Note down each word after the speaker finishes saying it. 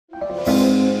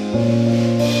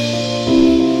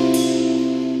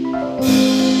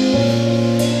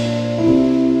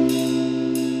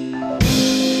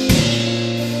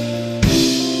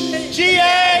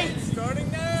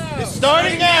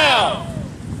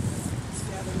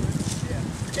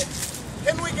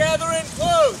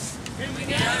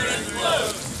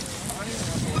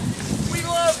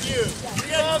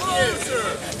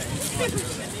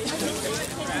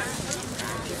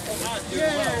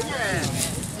Yeah.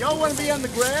 Y'all want to be on the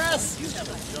grass?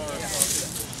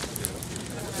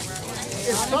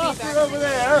 It's softer over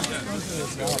there.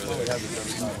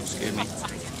 Excuse me.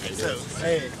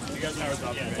 Hey, you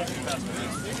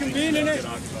convene in it?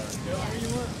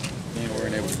 And we're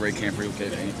able to break camp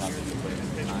relocate anytime.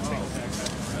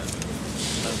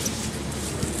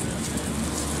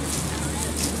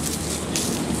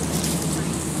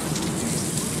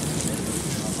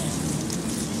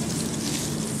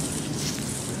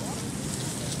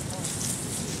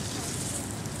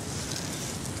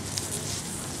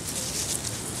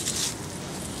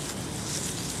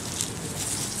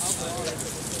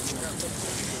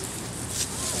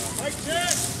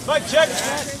 Mic check.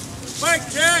 Mic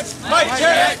check. Mic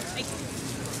check.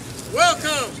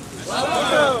 Welcome.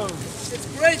 Welcome. It's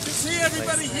great to see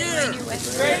everybody here.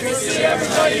 It's great to see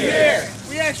everybody here.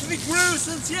 We actually grew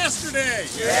since yesterday.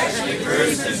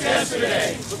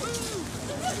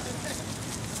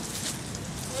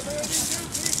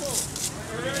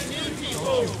 Are there any new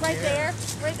people? Right there.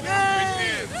 Right there.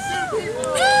 Yay! New people.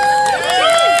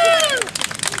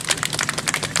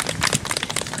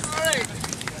 All right.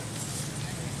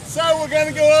 So we're going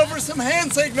to go over some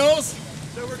hand signals.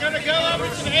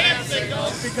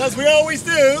 Because we always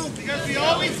do.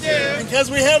 Because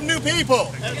we have new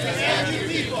people.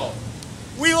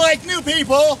 We like new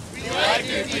people.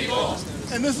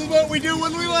 And this is what we do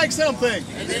when we like something.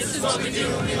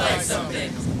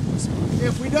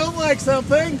 If we don't like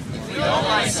something,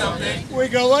 we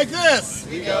go like this.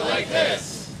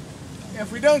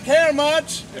 If we don't care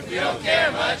much, we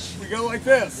go like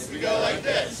this.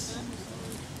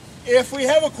 If we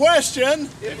have a question,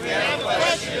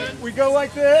 we go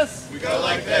like this.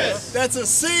 That's a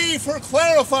C for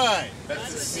clarify.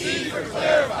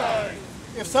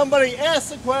 If somebody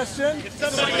asks a question,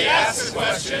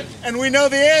 and we know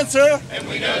the answer,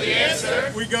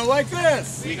 we go like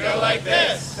this.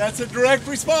 That's a direct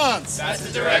response.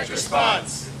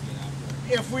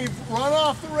 If we run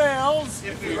off the rails,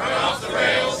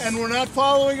 and we're not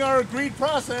following our agreed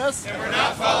process,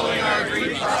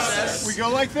 we go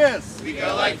like this.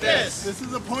 This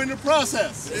is a point of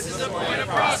process.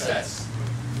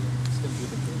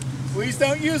 Please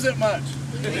don't use it much.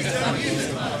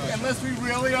 Unless we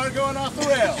really are going off the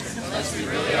rails.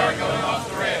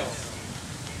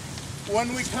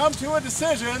 When we come to a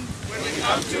decision,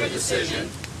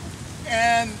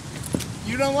 and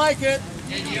you don't like it,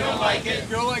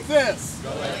 go like this.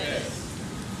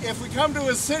 If we come to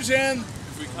a decision,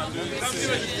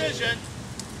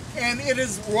 and it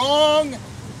is wrong,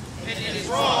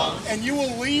 and you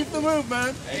will leave the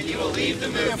movement,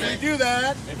 if we do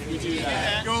that,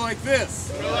 go like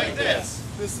this.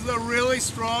 This is a really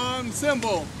strong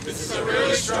symbol. We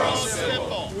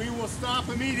will stop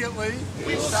immediately.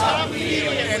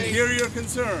 And hear your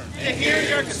concern.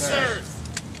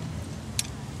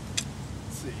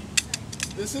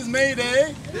 This is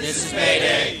Mayday.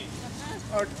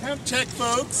 Our temp check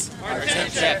folks.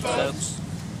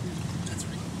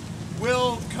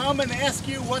 Will come and ask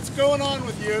you what's going on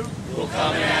with you.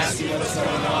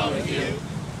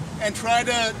 And try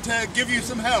to give you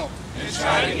some help.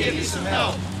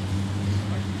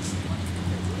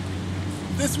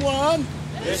 This one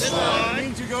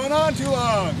means you're going on too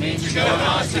long.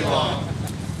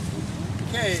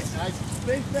 Okay, I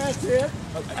think that's it.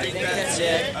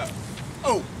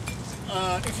 Oh,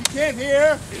 if you can't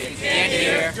hear,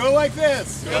 go like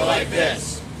this.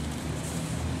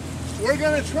 We're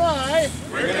going to try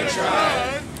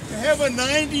to have a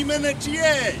 90-minute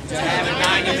GA.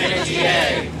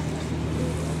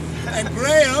 And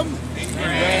Graham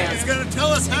is going to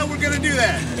tell us how we're going to do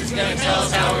that.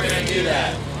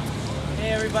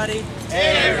 Hey everybody.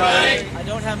 I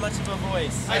don't have much of a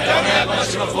voice.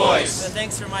 So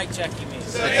thanks for mic checking me.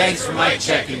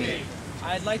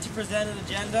 I'd like to present an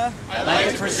agenda that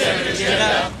I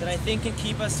think can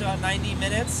keep us to about 90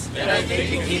 minutes. And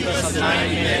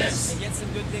get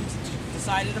some good things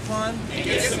decided upon.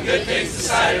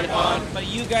 But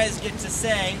you guys get to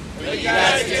say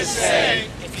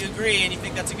if you agree and you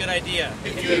think that's a good idea.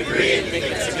 If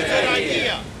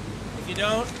you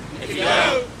don't,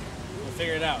 we'll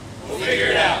figure it out.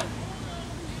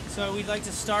 So we'd like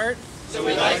to start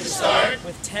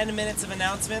with 10 minutes of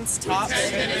announcements, tops.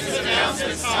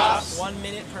 1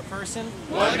 minute per person.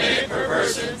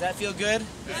 Does that feel good?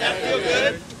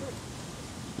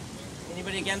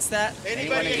 Anybody against that?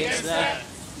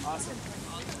 Awesome.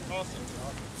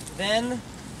 Then,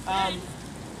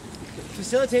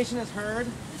 facilitation has heard.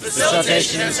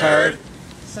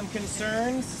 Some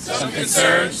concerns.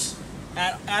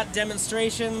 at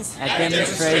demonstrations,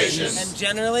 and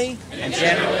generally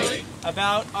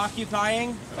about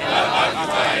occupying,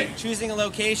 choosing a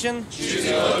location,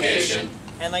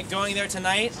 and like going there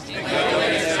tonight.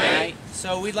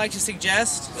 So we'd like to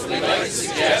suggest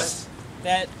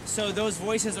that so those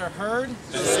voices are heard.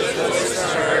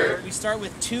 We start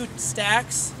with two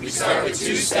stacks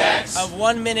of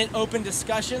 1 minute open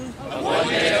discussion.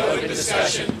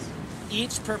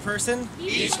 Each per person.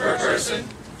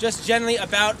 Just generally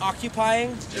about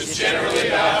occupying. And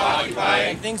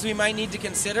things we might need to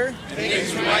consider.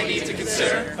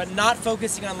 But not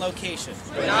focusing on location.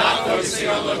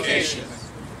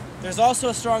 There's also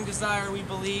a strong desire, we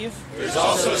believe, to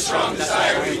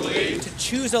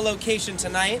choose a location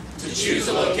tonight.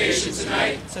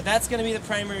 So that's going to be the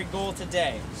primary goal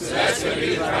today.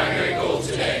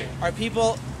 Are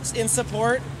people in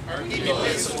support?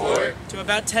 To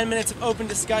about 10 minutes of open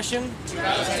discussion.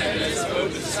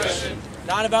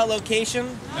 Not about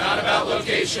location.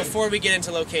 Before we get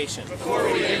into location. Is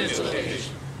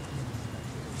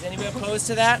anybody opposed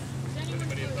to that?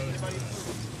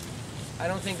 I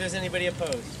don't think there's anybody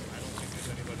opposed.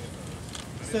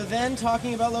 So then,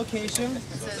 talking about location.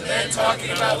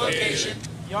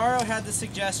 Yarrow had the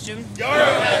suggestion.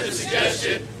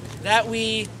 That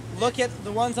we look at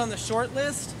the ones on the short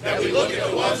list.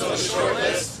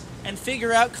 And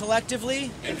figure out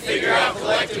collectively.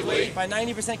 By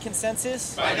 90%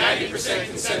 consensus.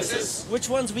 Which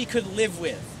ones we could live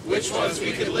with.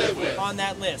 On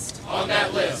that list.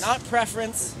 Not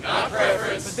preference.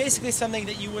 But basically something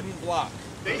that you wouldn't block.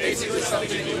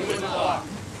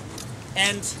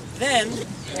 And then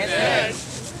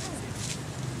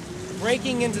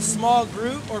breaking into small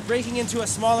group or breaking into a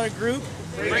smaller group.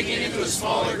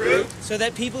 So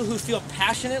that people who feel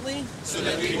passionately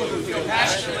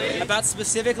about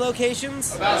specific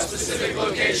locations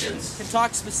can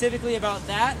talk specifically about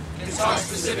that.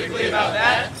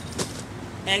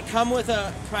 And come with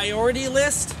a priority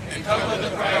list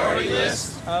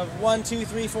of 1, 2,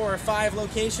 3, 4, or 5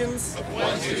 locations.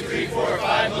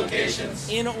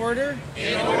 In order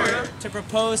to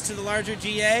propose to the larger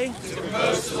GA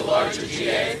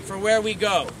for where we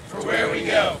go.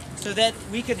 So that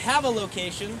we could have a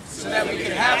location.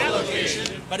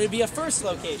 But it'd be a first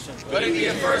location.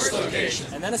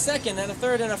 And then a second, and a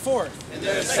third, and a fourth.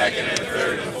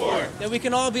 That we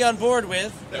can all be on board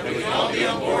with.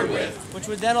 Which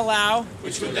would then allow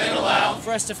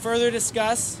for us to further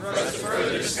discuss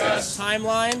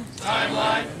timeline,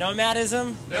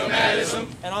 nomadism,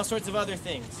 and all sorts of other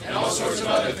things.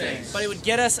 But it would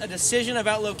get us a decision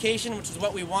about location, which is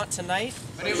what we want tonight.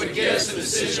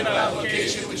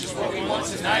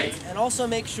 And also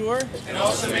make sure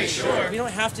we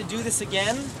don't have to do this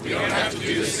again.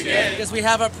 Because we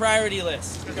have a priority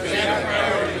list.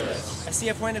 I see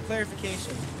a point of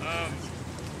clarification.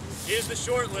 Is the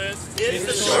short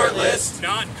list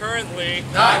not currently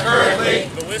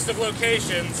the list of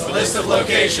locations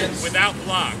without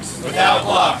blocks?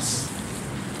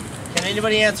 Can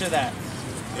anybody answer that?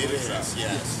 It is,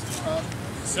 yes.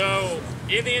 So,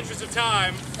 in the interest of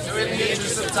time,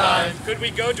 could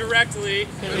we go directly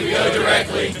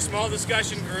to small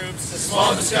discussion groups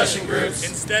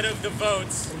instead of the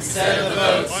votes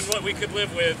on what we could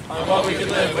live with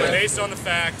based on the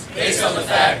fact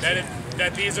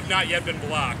that these have not yet been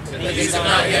blocked in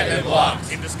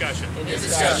discussion.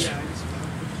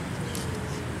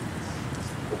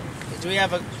 Do we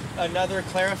have another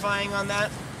clarifying on that?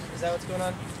 Is that what's going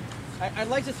on? I'd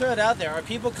like to throw it out there. Are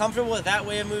people comfortable with that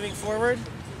way of moving forward?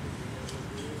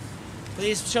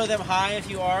 Please show them hi if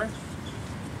you are.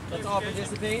 Let's all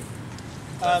participate.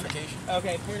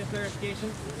 Okay, point of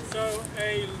clarification. So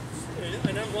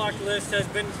an unblocked list has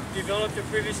been developed at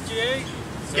previous GA?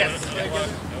 Yes.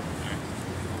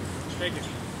 Thank you.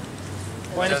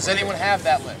 Does anyone have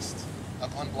that list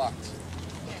of unblocked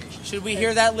locations? Should we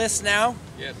hear that list now?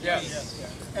 Yes.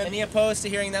 Any opposed to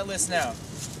hearing that list now?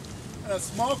 A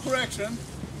small correction.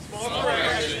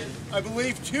 I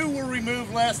believe 2 were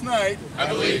removed last night.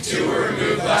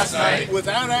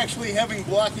 Without actually having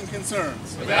blocking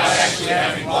concerns.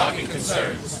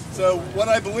 So what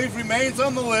I believe remains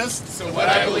on the list.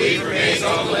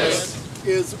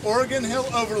 Is Oregon Hill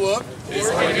Overlook.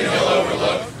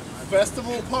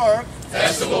 Festival Park.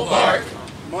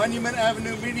 Monument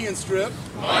Avenue Median Strip.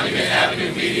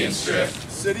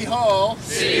 City Hall.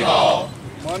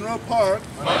 Monroe Park.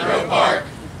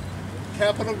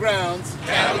 Capitol Grounds.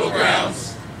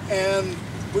 And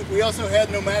we also had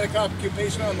nomadic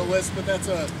occupation on the list, but that's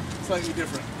slightly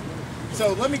different.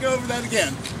 So let me go over that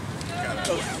again.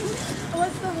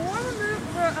 Was the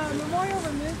memorial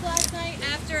removed last night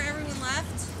after everyone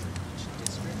left?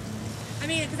 I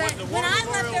mean, because when I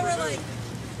left,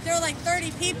 there were like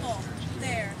 30 people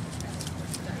there.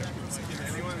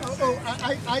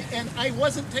 I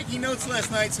wasn't taking notes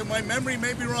last night, so my memory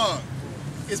may be wrong.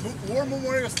 Is War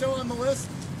Memorial still on the list?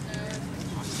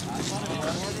 War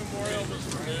Memorial was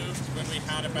removed when we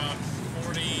had about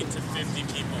 40 to 50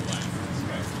 people left.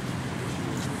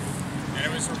 And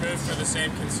it was removed for the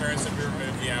same concerns that we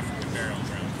removed the African burial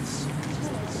ground.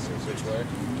 Which way?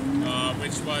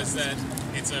 Which was that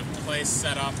it's a place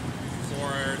set up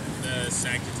for the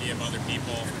sanctity of other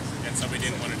people, and so we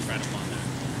didn't want to tread upon that.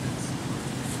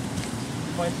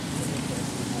 Are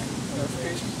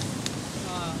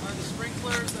the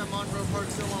sprinklers at Monroe Park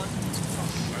still on?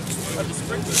 Are the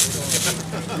sprinklers?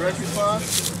 Direct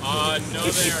response? No,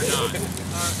 they are not.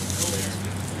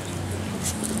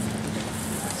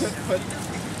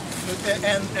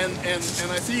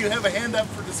 And I see you have a hand up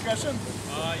for discussion.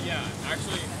 Yeah,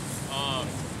 actually,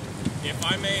 if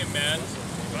I may amend,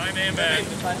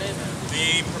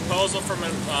 the proposal from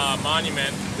a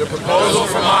monument. The proposal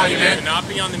for monument To not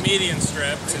be on the median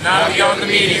strip. to not be on the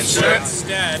median strip,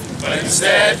 But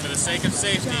instead, for the sake of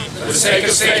safety,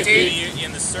 be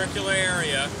in the circular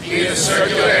area.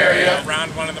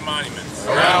 Around one of the monuments.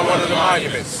 around one of the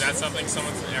monuments. That's something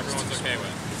everyone's okay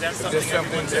with. Is that That's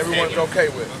something everyone's okay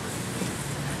with.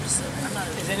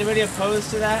 Is anybody opposed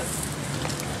to that?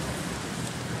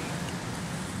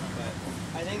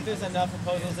 I think there's enough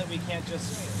proposals that we can't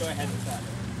just go ahead with that.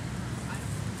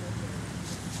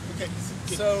 Okay,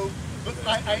 so but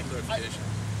I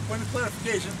point of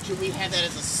clarification. Should we have that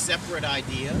as a separate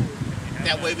idea?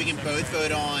 That way we can both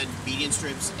vote on median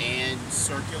strips and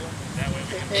circular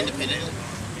independently.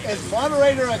 As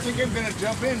moderator, I think I'm going to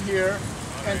jump in here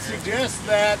and suggest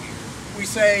that we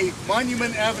say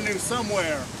Monument Avenue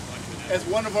somewhere as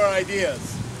one of our ideas.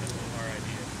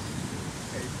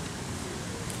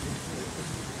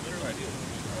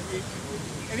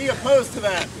 Any opposed to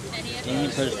that? Any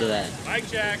opposed to that? Mike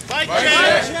check. Mike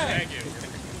check. Thank you.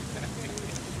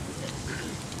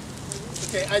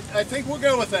 Okay, I think we'll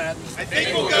go with that. Okay,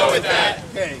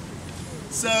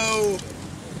 so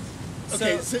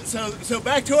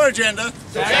back to our agenda.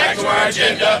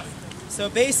 So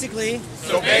basically,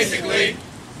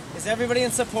 is everybody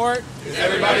in support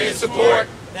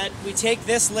that we take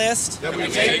this list?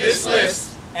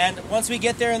 And once we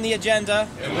get there in the agenda,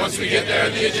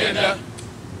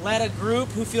 let a group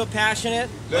who feel passionate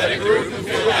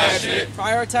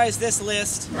prioritize this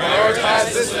list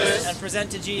and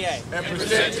present to GA.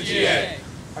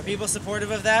 Are people supportive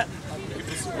of that?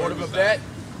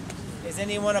 Is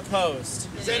anyone opposed?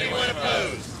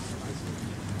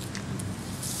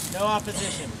 No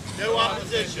opposition.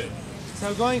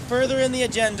 So going further in the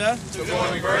agenda,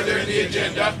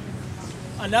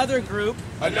 another group,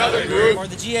 or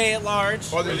the GA at large,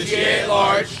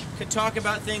 could talk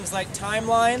about things like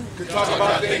timeline,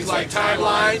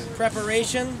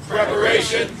 preparation,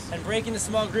 and break into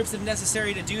small groups if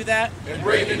necessary to do that,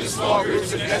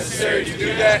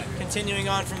 continuing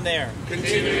on from there.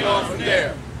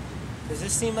 Does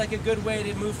this seem like a good way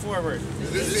to move forward?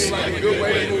 Is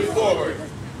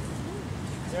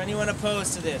there anyone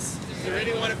opposed to this?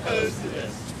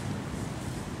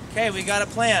 Okay, we got a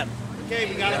plan. I'm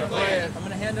going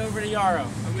to hand over to Yarrow.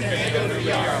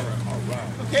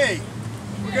 Okay,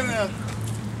 we're going to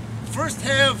first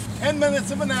have 10 minutes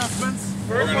of announcements.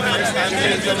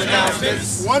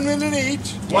 1 minute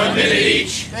each.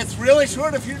 That's really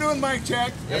short if you're doing mic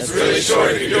check.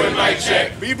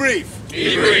 Be brief.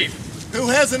 Who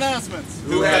has announcements?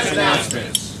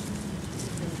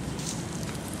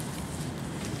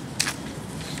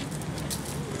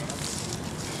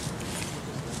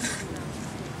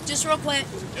 Just real quick.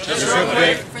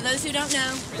 For those who don't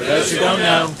know.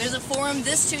 There's a forum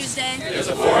this Tuesday.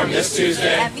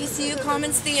 At VCU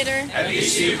Commons Theater.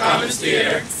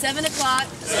 7 o'clock.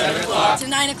 To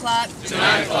 9 o'clock.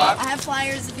 I have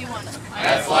flyers if you want them.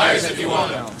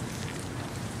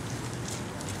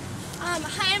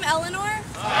 Hi, I'm Eleanor.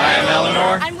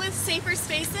 I'm with Safer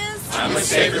Spaces.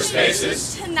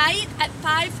 Tonight at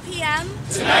 5 p.m.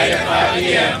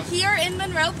 Here in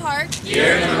Monroe Park.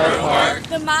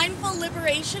 The Mindful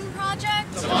Liberation Project.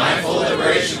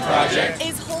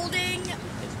 Is holding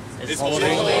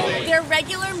their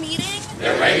regular meeting.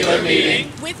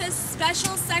 With a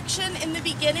special section in the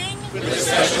beginning.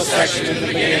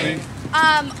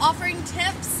 Offering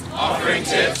tips.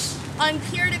 On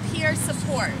peer-to-peer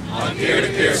support.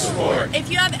 If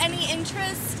you have any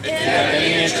interest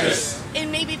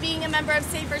in maybe being a member of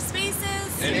Safer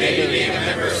Spaces,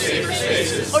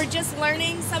 or just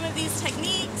learning some of these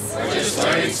techniques,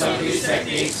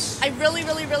 I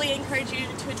really encourage you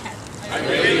to attend. I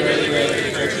really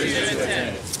encourage you to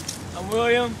attend. I'm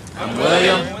William. I'm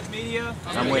with media.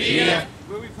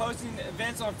 We'll be posting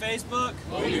events on Facebook.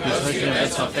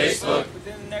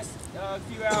 Within the next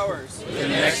few hours.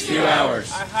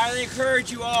 I highly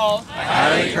encourage you all.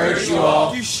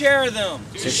 To share them.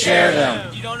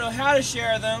 If you don't know how to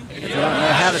share them.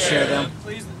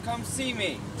 Please come see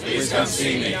me.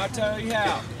 And I'll tell you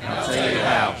how.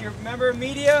 If you're a member of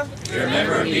media.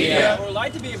 Or would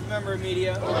like to be a member of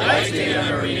media.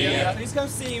 Please come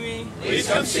see me.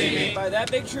 By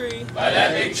that big tree.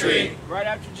 Right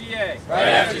after GA. For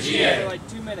like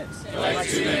 2 minutes.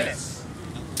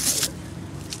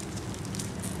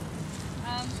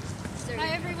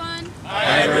 Hi everyone.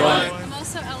 I'm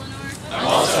also Eleanor.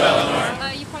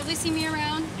 You probably see me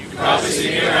around. I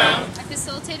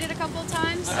facilitated a couple of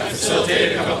times.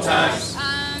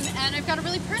 And I've got a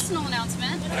really personal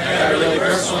announcement.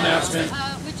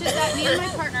 Which is that me and my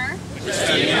partner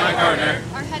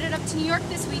are headed up to New York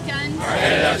this weekend.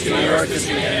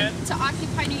 To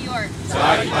occupy New York.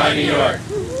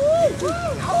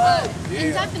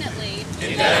 Indefinitely.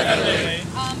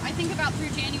 I think about through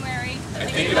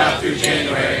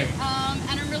January.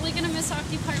 And I'm really going to miss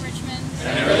Occupy Richmond.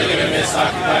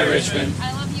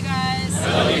 I love you guys.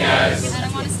 And I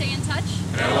want to stay in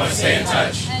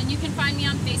touch. And you can find me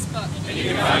on Facebook.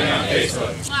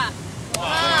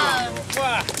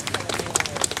 Mwah.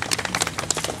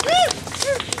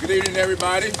 Good evening,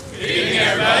 everybody.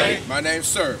 My name's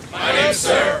Sir.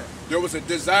 There was a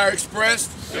desire expressed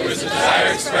to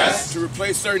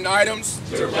replace certain items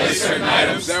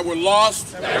that were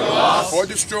lost or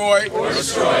destroyed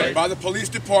by the police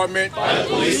department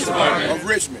of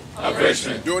Richmond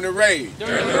during the raid.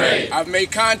 I've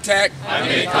made contact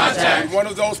with one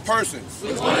of those persons.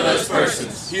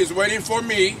 He is waiting for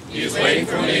me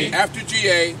after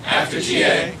GA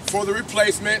for the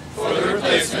replacement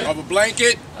of a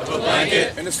blanket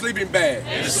and a sleeping bag.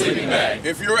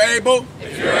 If you're able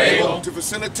to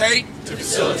facilitate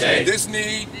this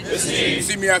need,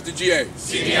 see me after GA.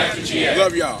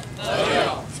 Love y'all.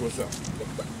 So what's up?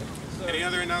 Any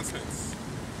other announcements?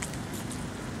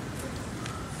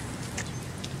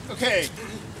 Okay.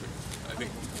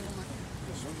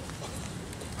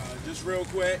 Just real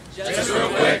quick.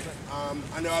 I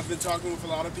know I've been talking with a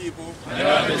lot of people.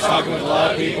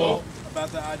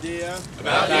 About the idea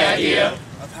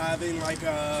of having like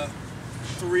a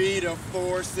 3 to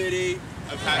 4 city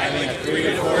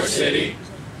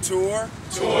tour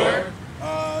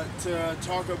to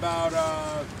talk about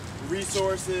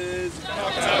resources,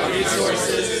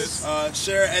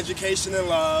 share education and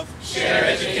love.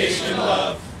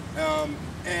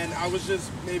 And I was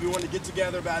just maybe wanting to get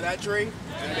together by that tree.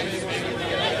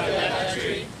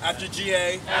 After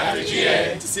GA.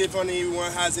 To see if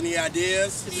anyone has any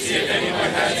ideas.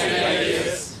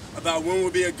 About when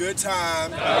would be a good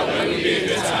time.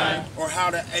 Or how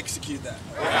to execute that.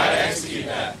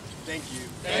 Thank you.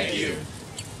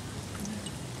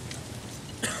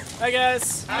 Hi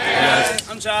guys.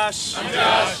 I'm Josh.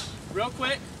 Real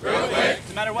quick,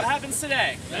 no matter what happens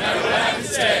today,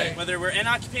 whether we're in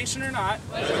occupation or not,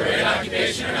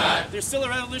 there's still a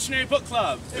revolutionary book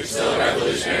club. If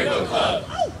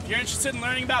you're interested in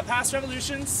learning about past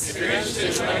revolutions,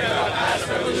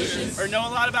 or know a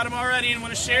lot about them already and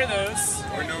want to share those,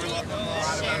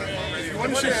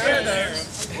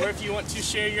 or if you want to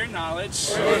share your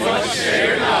knowledge,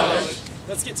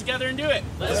 let's get together and do it.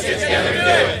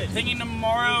 Thinking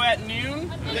tomorrow at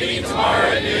noon.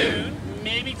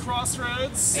 Maybe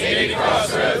Crossroads.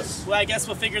 Well, I guess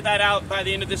we'll figure that out by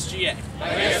the end of this GA.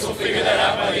 Let's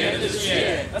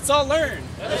all learn.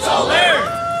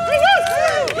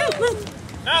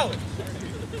 Knowledge.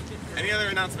 Any other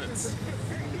announcements?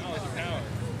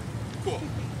 Cool.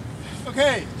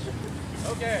 Okay.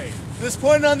 This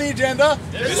point on the agenda.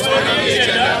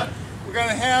 We're going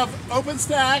to have open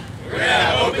stack.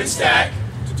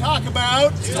 To talk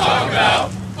about.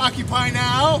 Occupy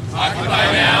now.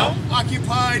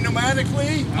 Occupy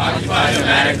nomadically.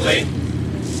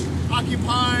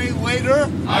 Occupy later.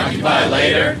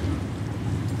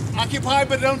 Occupy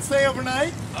but don't stay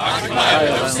overnight.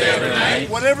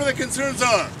 Whatever the concerns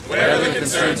are.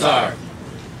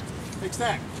 Big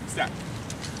stack.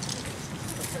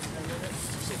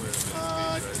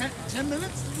 10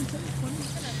 minutes?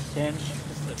 10.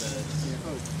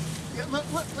 Yeah,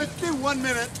 let's do 1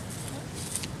 minute.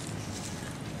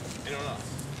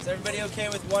 Is everybody okay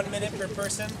with 1 minute per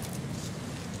person?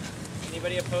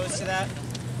 Anybody opposed to that?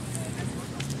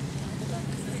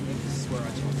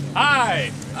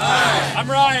 Hi. Hi.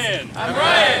 I'm Ryan. I'm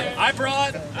Ryan. I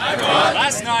brought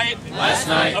last night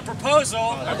a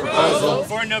proposal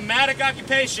for a nomadic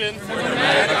occupation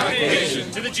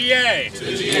to the GA.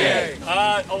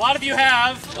 A lot of you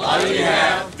have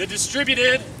the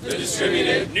distributed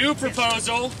new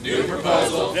proposal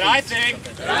that I think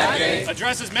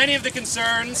addresses many of the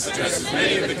concerns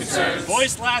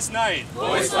voiced last night.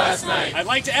 I'd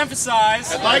like to emphasize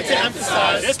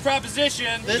this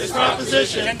proposition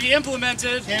can be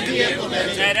implemented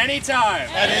at any time.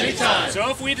 So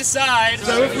if we decide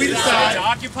to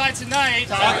occupy tonight,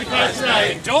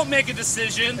 don't make a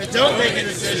decision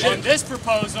on this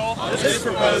proposal.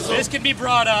 This can be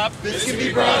brought up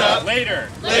later.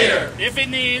 If it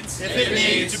needs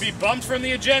to be bumped from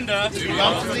the agenda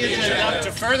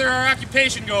to further our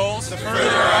occupation goals,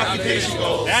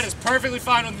 that is perfectly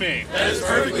fine with me.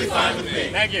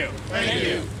 Thank you.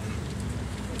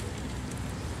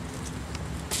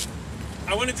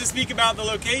 I wanted to speak about the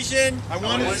location.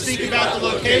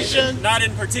 Not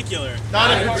in particular.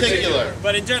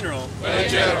 But in general.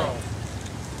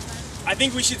 I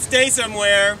think we should stay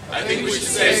somewhere.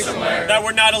 That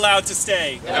we're not allowed to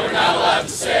stay.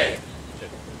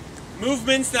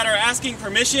 Movements that are asking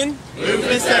permission.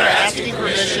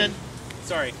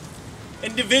 Sorry.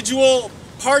 Individual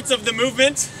parts of the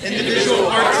movement.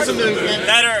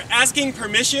 That are asking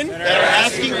permission.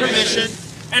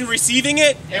 And receiving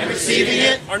it.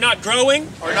 Are not growing.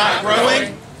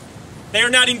 They are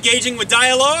not engaging with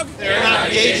dialogue.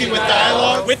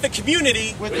 With the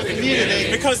community.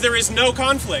 Because there is no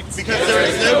conflict.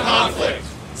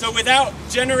 So without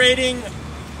generating,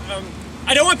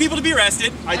 I don't want people to be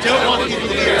arrested.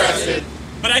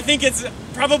 But I think it's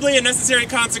probably a necessary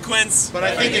consequence. And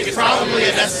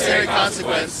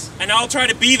I'll try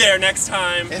to be there next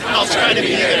time.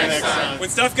 When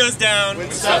stuff goes down.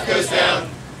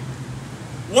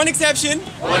 One exception.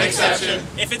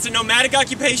 If it's a nomadic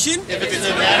occupation.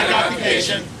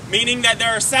 Meaning that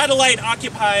there are satellite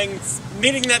occupations.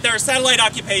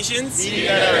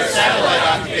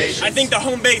 I think the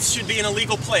home base should be in a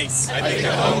legal place.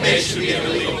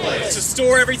 To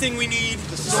store everything we need.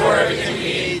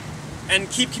 And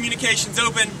keep communications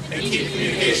open.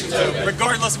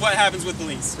 Regardless of what happens with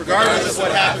police.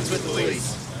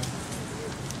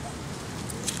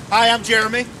 Hi, I'm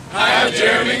Jeremy.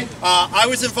 I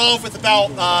was involved with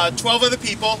about 12 other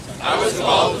people.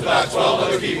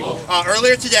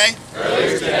 Earlier today.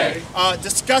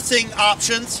 Discussing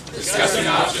options.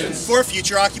 For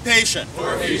future occupation.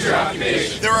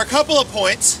 There were a couple of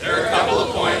points.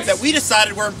 That we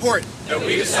decided were important.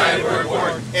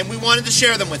 And we wanted to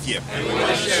share them with you.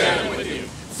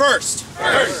 First.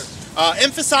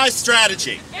 Emphasize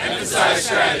strategy.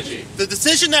 The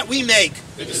decision that we make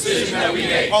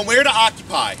on where to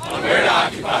occupy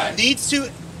needs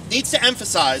to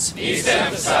emphasize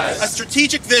a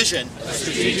strategic vision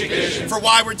for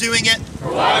why we're doing it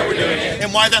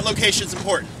and why that location is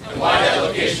important.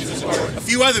 A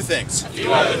few other things.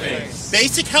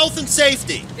 Basic health and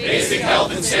safety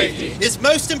is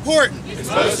most important.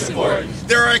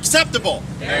 There are acceptable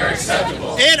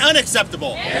and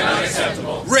unacceptable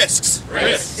risks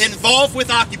involved with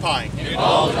occupying.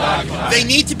 They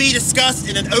need to be discussed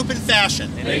in an open fashion.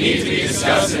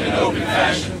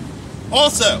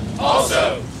 Also,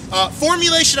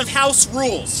 formulation of house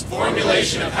rules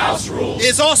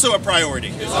is also a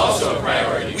priority.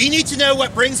 We need to know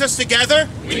what brings us together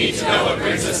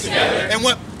and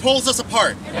what pulls us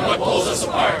apart.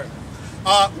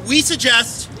 We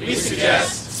suggest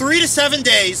 3 to 7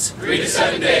 days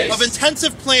of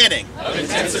intensive planning,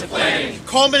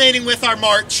 culminating with our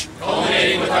march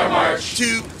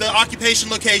to the occupation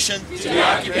location.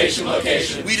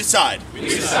 We decide.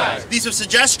 These are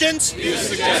suggestions.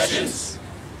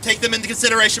 Take them into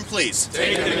consideration, please.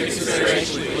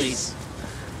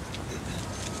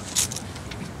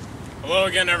 Hello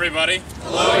again, everybody.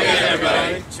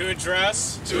 To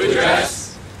address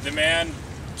the man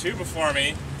two before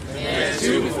me.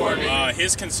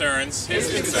 His concerns.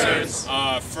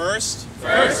 First,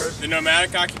 the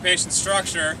nomadic occupation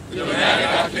structure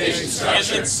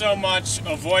isn't so much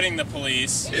avoiding the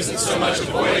police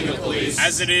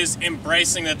as it is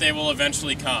embracing that they will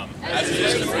eventually come.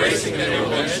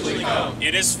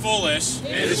 It is foolish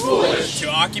to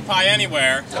occupy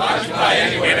anywhere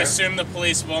and assume the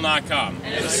police will not come.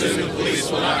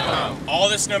 All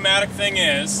this nomadic thing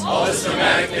is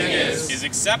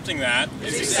accepting that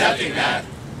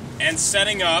and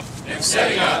setting up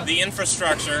the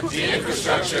infrastructure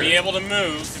to be able to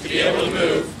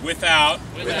move without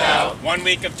 1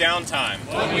 week of downtime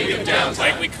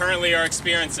like we currently are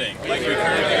experiencing.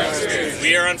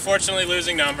 We are unfortunately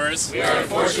losing numbers. We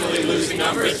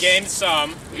gained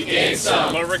some,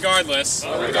 but regardless,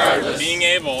 being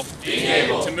able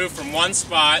to move from one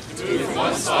spot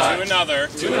to another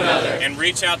and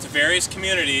reach out to various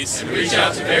communities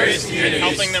and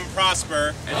helping them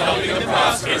prosper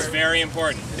is very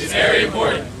important.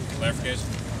 Clarification?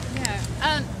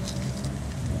 Yeah.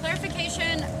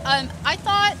 Clarification. I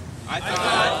thought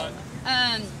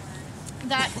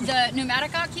that the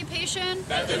nomadic occupation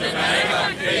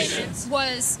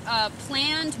was a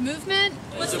planned movement.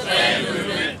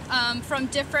 From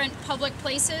different public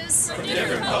places.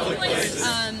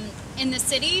 In the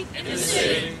city,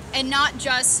 and not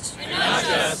just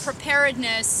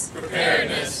preparedness,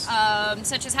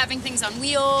 such as having things on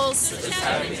wheels,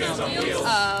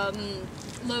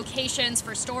 locations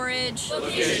for storage. So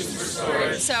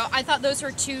I thought those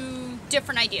were two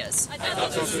different ideas.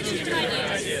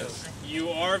 You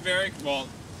are very well.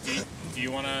 Do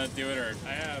you want to do it, or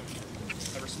I have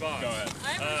a response. Go ahead.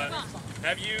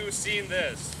 Have you seen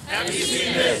this?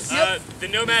 Nope. The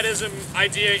nomadism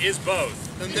idea is both.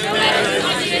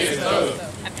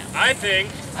 I think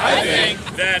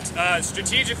that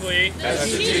strategically,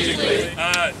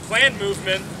 planned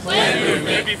movement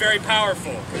would be very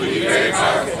powerful.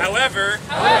 However,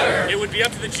 it would be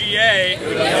up to the GA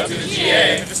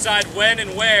to decide when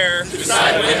and where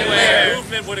the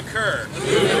movement would occur.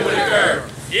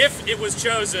 If it was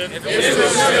chosen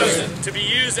to be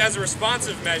used as a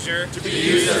responsive measure to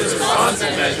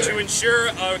ensure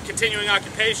a continuing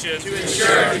occupation,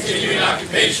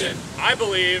 I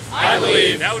believe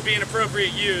that would be an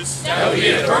appropriate use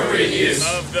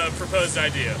of the proposed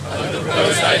idea.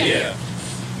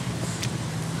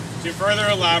 To further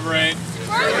elaborate,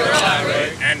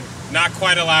 and not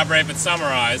quite elaborate, but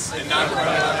summarize,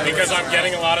 because I'm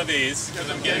getting a lot of these.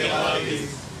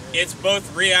 It's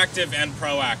both reactive and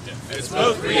proactive.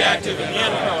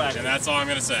 And that's all I'm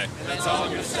going to say.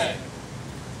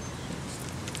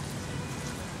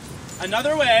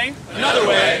 Another way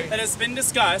that has been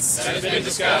discussed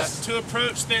to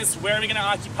approach this, where are we going to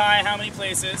occupy how many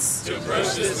places,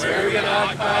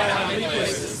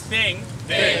 thing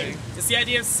is the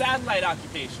idea of satellite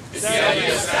occupation.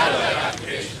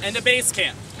 And a base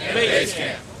camp.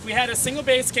 If we had a single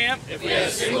base camp,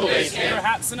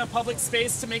 perhaps in a public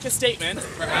space to make a statement,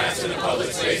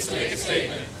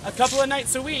 a couple of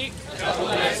nights a week,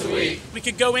 we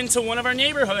could go into one of our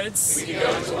neighborhoods,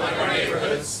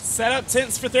 set up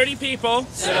tents for 30 people,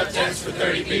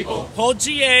 hold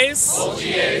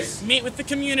GAs, meet with the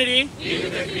community,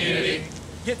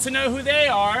 get to know who they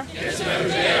are,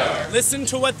 listen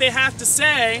to what they have to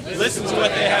say,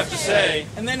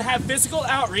 and then have physical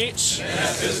outreach,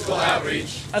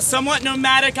 a somewhat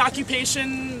nomadic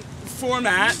occupation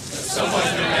format,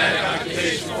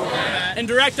 and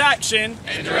direct action,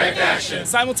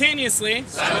 simultaneously,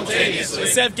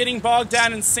 instead of getting bogged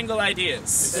down in single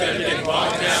ideas.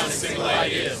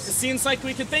 It seems like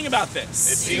we could think about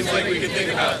this.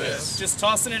 Just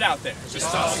tossing it out there.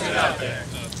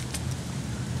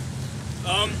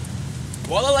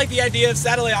 While I like the idea of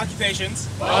satellite occupations,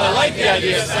 and I like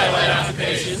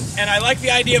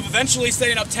the idea of eventually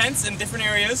setting up tents in different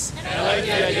areas,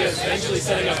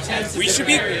 we should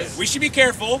be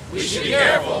careful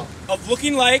of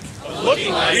looking like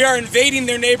we are invading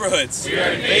their neighborhoods.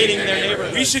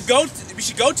 We should go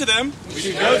to them.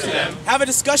 Have a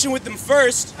discussion with them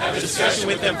first.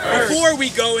 Before we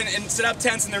go and set up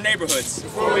tents in their neighborhoods.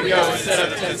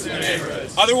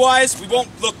 Otherwise, we won't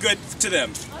look good to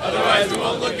them.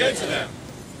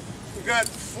 We've got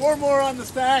 4 more on the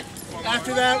stack.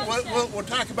 After that, we'll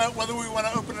talk about whether we want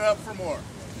to open it up for more.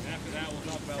 After that, we'll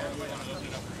talk about whether we want to open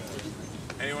it up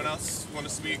for more. Anyone else want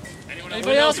to speak?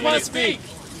 Anybody else want to speak?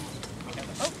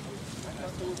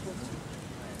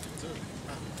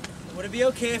 Would it be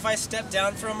okay if I step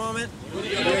down for a moment?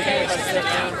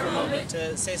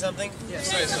 To say something? Yes.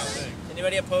 Say something.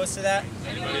 Anybody opposed to that?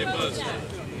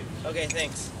 Okay,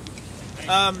 thanks.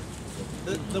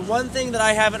 The one thing that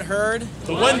I haven't heard.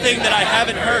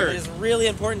 Is really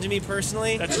important to me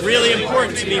personally. To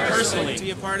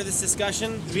be a part of this discussion.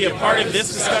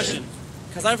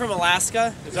 Because I'm from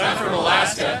Alaska.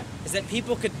 Is that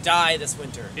people could die this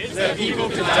winter.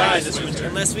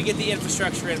 Unless we get the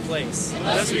infrastructure in place.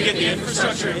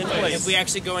 If we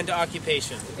actually go into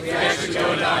occupation.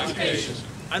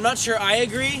 I'm not sure I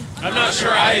agree.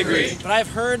 But I've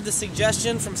heard the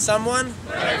suggestion from someone.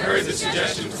 I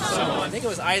think it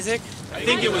was Isaac.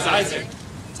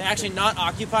 To To actually not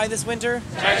occupy this winter.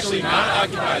 To actually not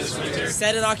occupy this winter.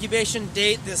 Set an occupation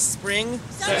date this spring.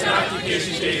 Set an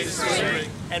occupation date this spring.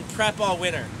 And prep all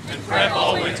winter. And prep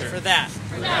all winter. For that.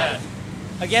 For that.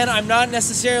 Again, I'm not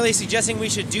necessarily suggesting we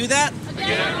should do that.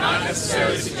 Again, I'm not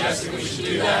necessarily suggesting we should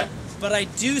do that. But I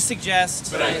do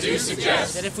suggest.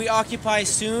 That if we occupy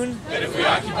soon.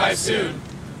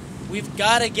 We've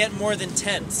got to get more than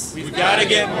tents. We've got to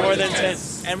get more than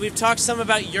tents. And we've talked some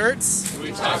about yurts.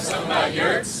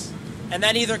 And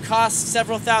that either costs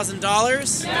several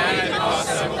 $1,000s.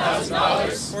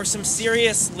 Or some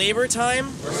serious labor time.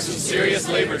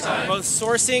 Both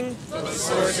sourcing.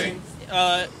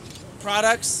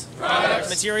 Products,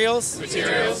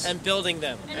 materials, and building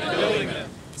them.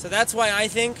 So that's why I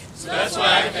think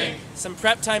some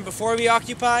prep time before we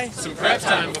occupy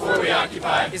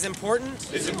is important.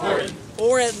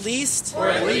 Or at least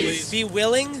be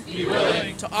willing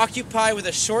to occupy with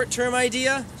a short-term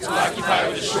idea.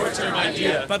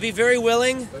 But be very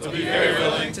willing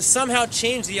to somehow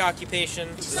change the occupation.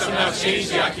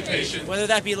 Whether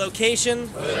that be location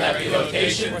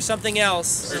or something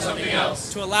else.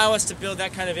 To allow us to build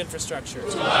that kind of infrastructure.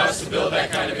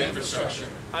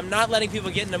 I'm not letting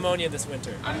people get pneumonia this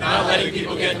winter. And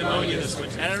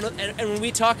when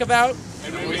we talk about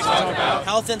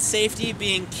health and safety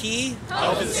being key,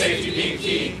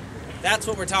 that's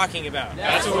what we're talking about.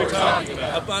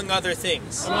 Among other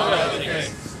things.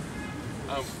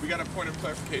 We got a point of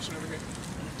clarification over here.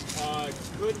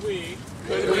 Could we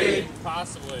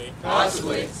possibly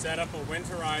set up a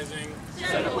winterizing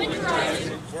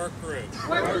work group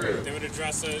that would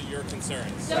address your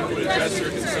concerns?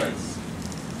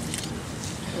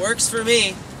 Works for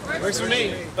me.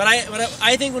 But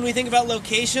I think when we think about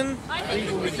location,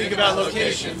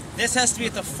 this has to be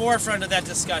at the forefront of that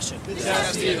discussion.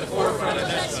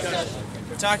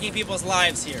 We're talking people's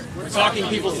lives here.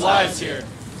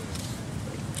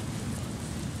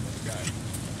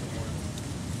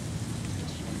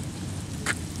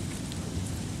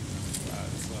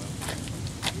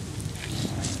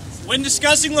 When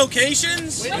discussing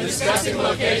locations, I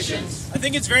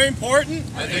think it's very important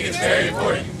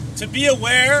to be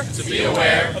aware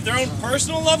of their own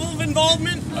personal level of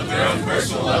involvement.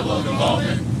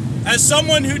 As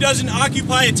someone who doesn't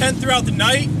occupy a tent throughout the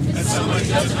night,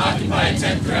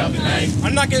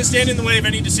 I'm not going to stand in the way of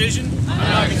any decision.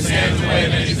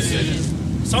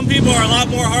 Some people are a lot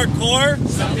more hardcore.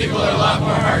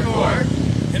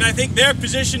 And I think their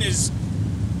position is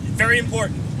very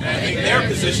important.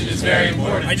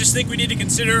 I just think we need to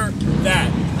consider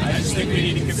that.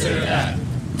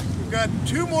 We've got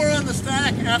 2 more on the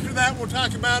stack. After that, we'll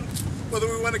talk about whether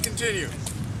we want to continue.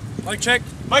 Mic check.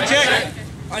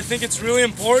 I think it's really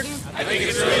important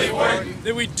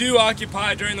that we do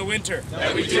occupy during the winter.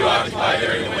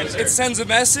 It sends a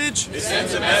message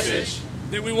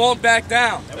that we won't back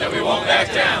down.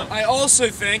 I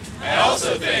also think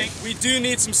we do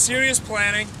need some serious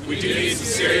planning.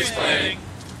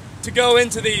 To go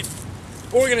into the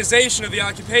organization of the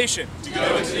occupation.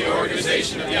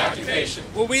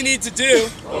 What we need to do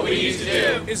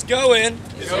is go in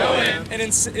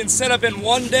and set up in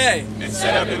one day.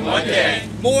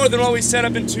 More than what we set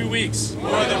up in 2 weeks.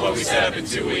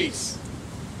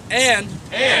 And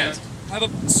have a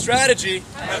strategy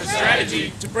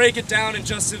to break it down in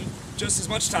just as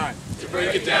much time.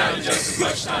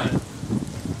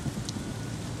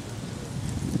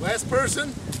 Last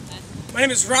person. My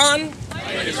name is Ron.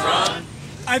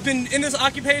 I've been in this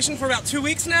occupation for about 2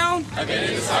 weeks now.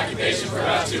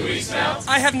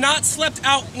 I have not slept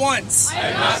out once.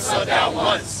 I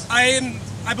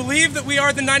believe that we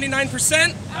are the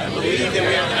 99%. I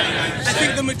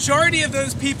think the majority of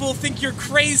those people think you're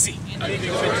crazy. I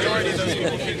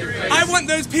want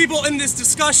those people in this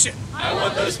discussion.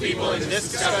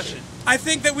 I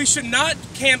think that we should not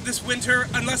camp this winter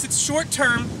unless it's short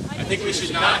term. And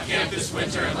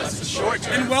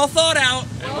well thought out.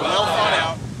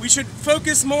 We should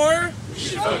focus more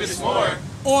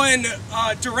on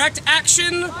direct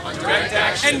action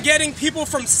and getting people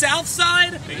from south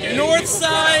side, north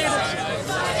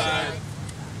side,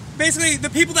 basically the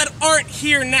people that aren't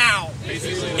here now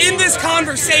in this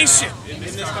conversation.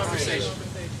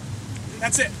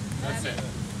 That's it.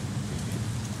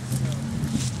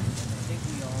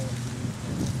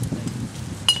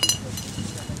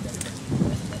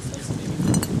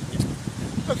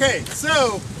 Okay,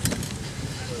 so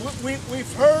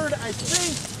we've heard, I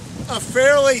think, a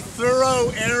fairly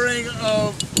thorough airing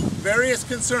of various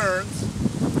concerns.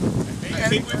 I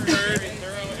think we've heard a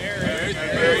thorough airing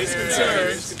of various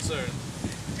concerns.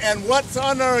 And what's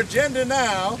on our agenda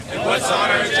now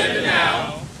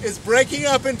is breaking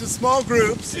up into small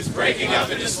groups.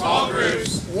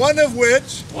 One of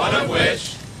which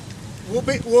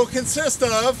will consist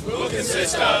of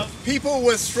people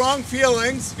with strong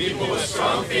feelings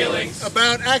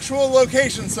about actual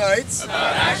location sites.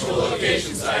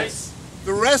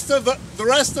 The rest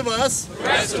of us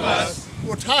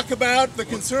will talk about the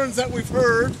concerns that we've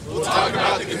heard.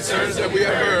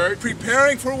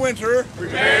 Preparing for winter.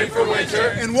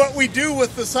 And what we do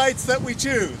with the sites that we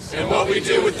choose.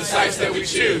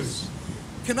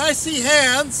 Can I see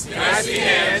hands?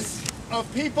 Of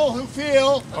people who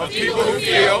feel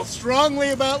strongly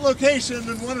about location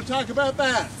and want to talk about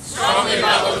that.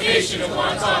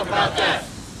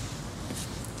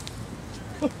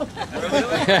 I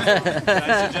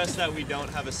suggest that we don't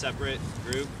have a separate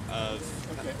group of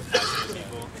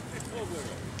people.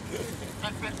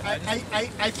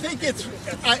 I think it's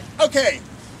okay.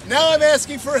 Now I'm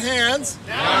asking for hands.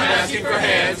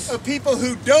 Of people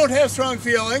who don't have strong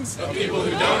feelings.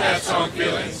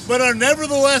 But are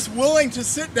nevertheless willing to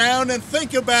sit down and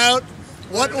think about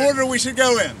what order we should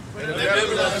go in.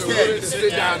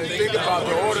 Sit down and think about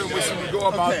the order in which we go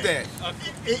about that.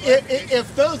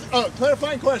 If those,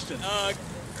 clarifying question.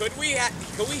 Could we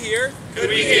hear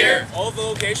all of the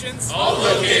locations?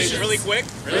 Really quick.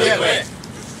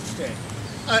 Okay.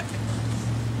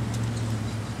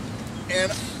 And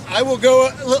I will go.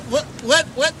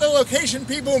 Let the location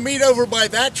people meet over by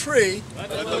that tree.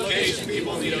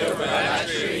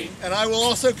 And I will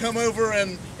also come over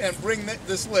and bring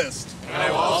this list.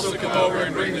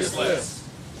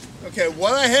 Okay,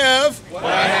 what I have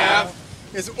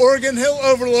is Oregon Hill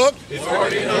Overlook.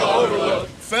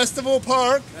 Festival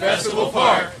Park.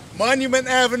 Monument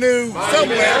Avenue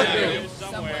somewhere.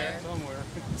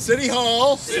 City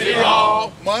Hall.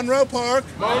 Monroe Park.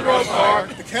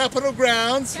 The Capitol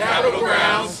Grounds.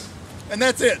 And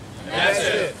that's it.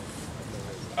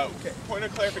 Okay. Point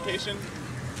of clarification.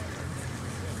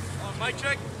 Mic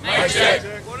check.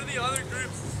 What are the other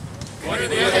groups?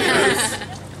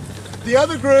 The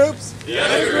other groups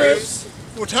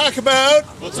will talk about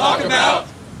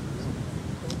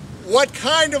what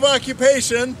kind of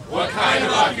occupation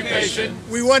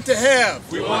we want to have.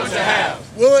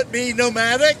 Will it be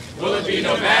nomadic? Will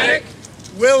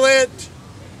it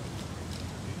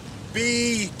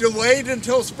be delayed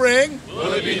until spring?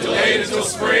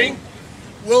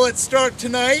 Will it start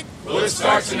tonight? Will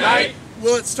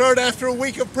it start after a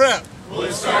week of prep?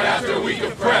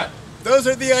 Those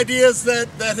are the ideas that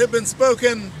have been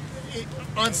spoken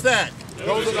on stack.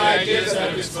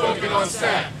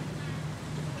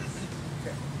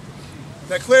 Is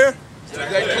that clear?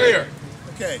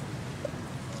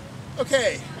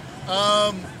 Okay.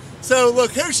 So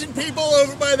location people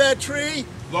over by that tree.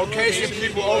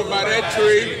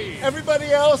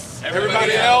 Everybody else.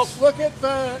 Look at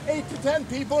the 8 to 10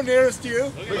 people nearest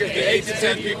you.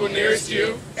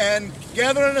 And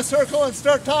gather in a circle and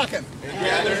start talking.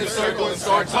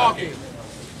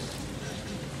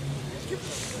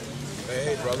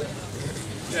 Hey, brother.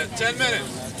 Yeah, 10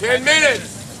 minutes. 10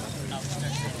 minutes.